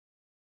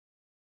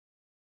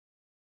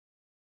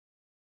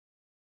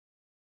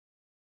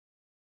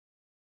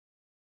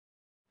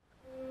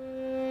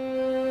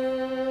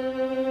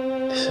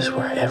This is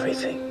where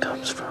everything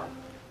comes from.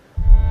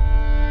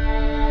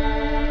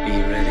 Are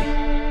you ready?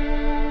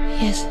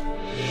 Yes.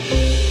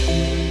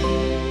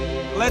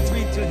 Let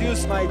me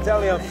introduce my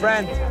Italian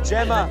friend,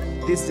 Gemma.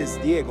 This is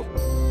Diego.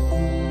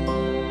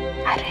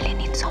 I really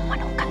need someone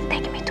who can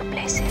take me to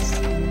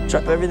places.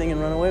 Drop everything and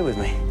run away with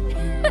me.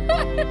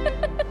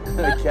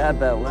 God,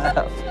 that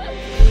laugh.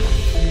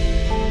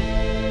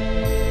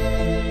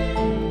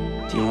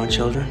 Do you want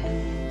children?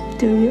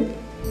 Do you?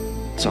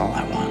 That's all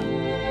I want.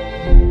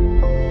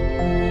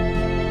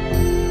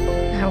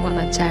 I want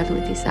a child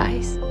with his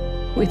eyes,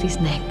 with his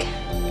neck.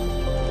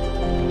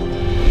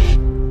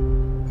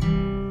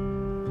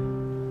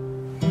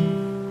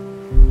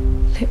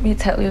 Let me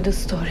tell you the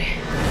story.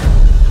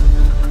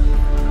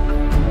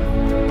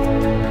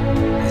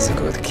 He's a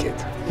good kid.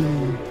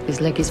 He's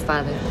like his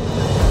father.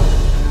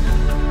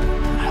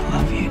 I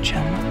love you,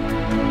 Gemma.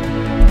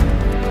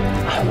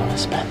 I want to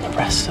spend the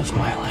rest of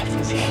my life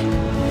with you.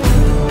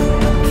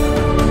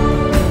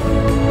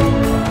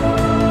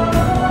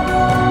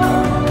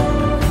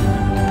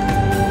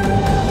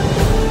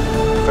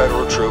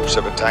 Federal troops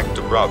have attacked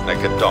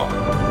Dubrovnik at dawn.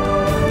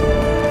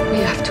 We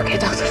have to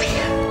get out of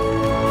here.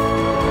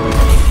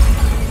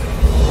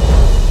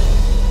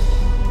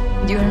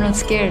 You're not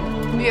scared.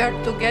 We are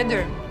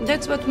together.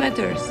 That's what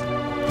matters.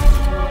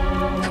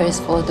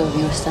 First photo of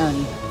your son.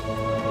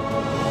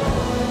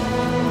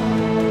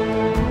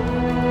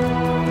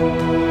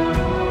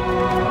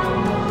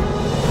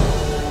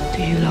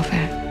 Do you love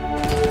her?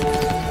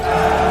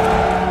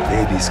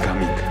 Baby's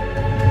coming.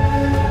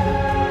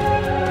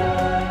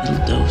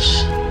 Little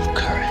dose of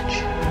courage.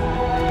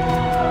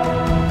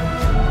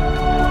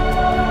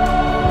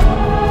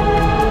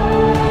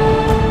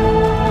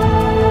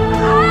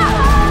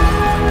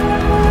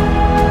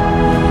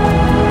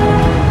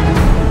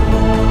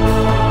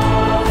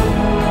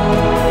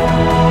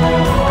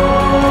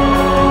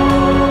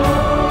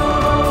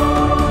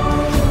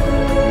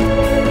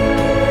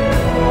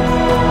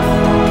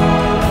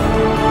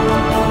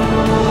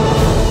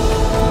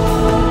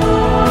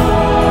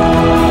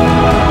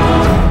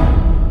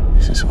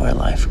 This is where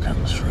life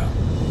comes from.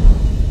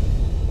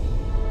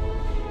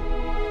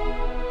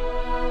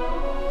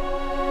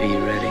 Are you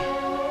ready?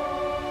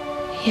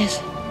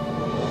 Yes.